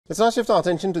Let's now shift our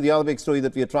attention to the other big story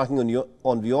that we are tracking on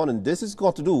WION, and this has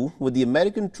got to do with the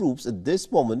American troops at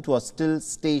this moment who are still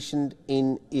stationed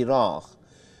in Iraq.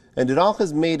 And Iraq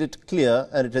has made it clear,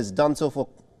 and it has done so for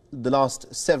the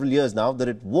last several years now, that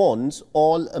it wants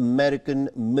all American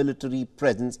military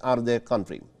presence out of their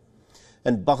country.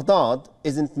 And Baghdad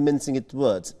isn't mincing its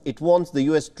words. It wants the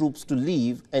US troops to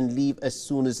leave, and leave as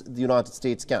soon as the United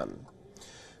States can.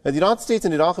 The United States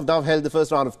and Iraq have now held the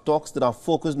first round of talks that are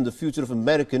focused on the future of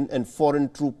American and foreign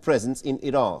troop presence in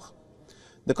Iraq.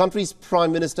 The country's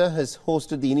Prime Minister has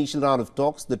hosted the initial round of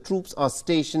talks. The troops are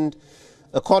stationed,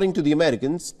 according to the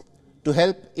Americans, to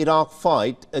help Iraq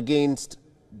fight against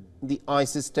the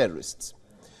ISIS terrorists.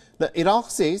 Now,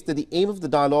 Iraq says that the aim of the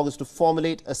dialogue is to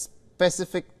formulate a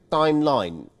specific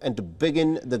timeline and to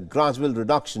begin the gradual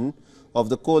reduction of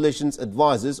the coalition's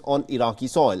advisors on Iraqi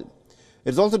soil. It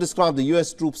has also described the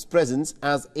US troops' presence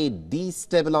as a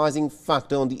destabilizing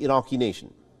factor on the Iraqi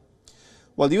nation.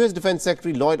 While the US Defense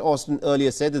Secretary Lloyd Austin earlier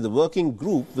said that the working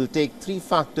group will take three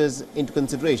factors into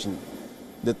consideration: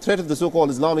 the threat of the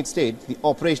so-called Islamic State, the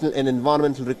operational and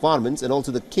environmental requirements, and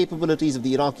also the capabilities of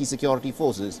the Iraqi security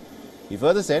forces. He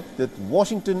further said that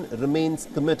Washington remains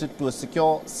committed to a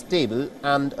secure, stable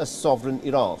and a sovereign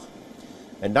Iraq.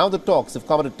 And now the talks have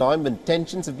come at a time when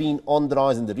tensions have been on the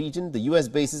rise in the region. The US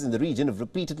bases in the region have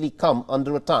repeatedly come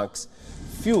under attacks,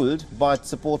 fueled by its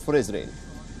support for Israel.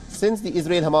 Since the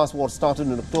Israel-Hamas war started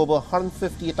in October,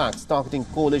 150 attacks targeting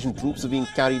coalition troops are being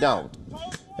carried out.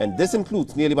 And this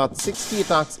includes nearly about 60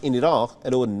 attacks in Iraq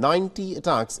and over 90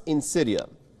 attacks in Syria.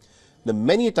 The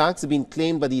many attacks have been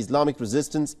claimed by the Islamic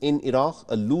resistance in Iraq,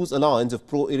 a loose alliance of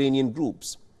pro-Iranian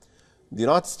groups. The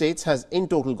United States has in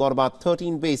total got about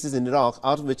 13 bases in Iraq,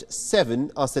 out of which 7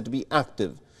 are said to be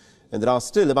active. And there are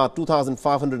still about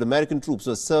 2,500 American troops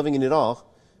who are serving in Iraq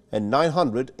and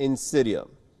 900 in Syria.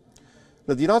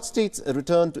 Now, the United States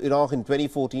returned to Iraq in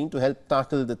 2014 to help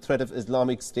tackle the threat of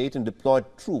Islamic State and deployed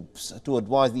troops to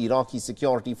advise the Iraqi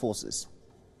security forces.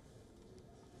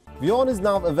 WION is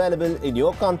now available in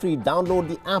your country. Download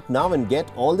the app now and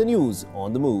get all the news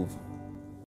on the move.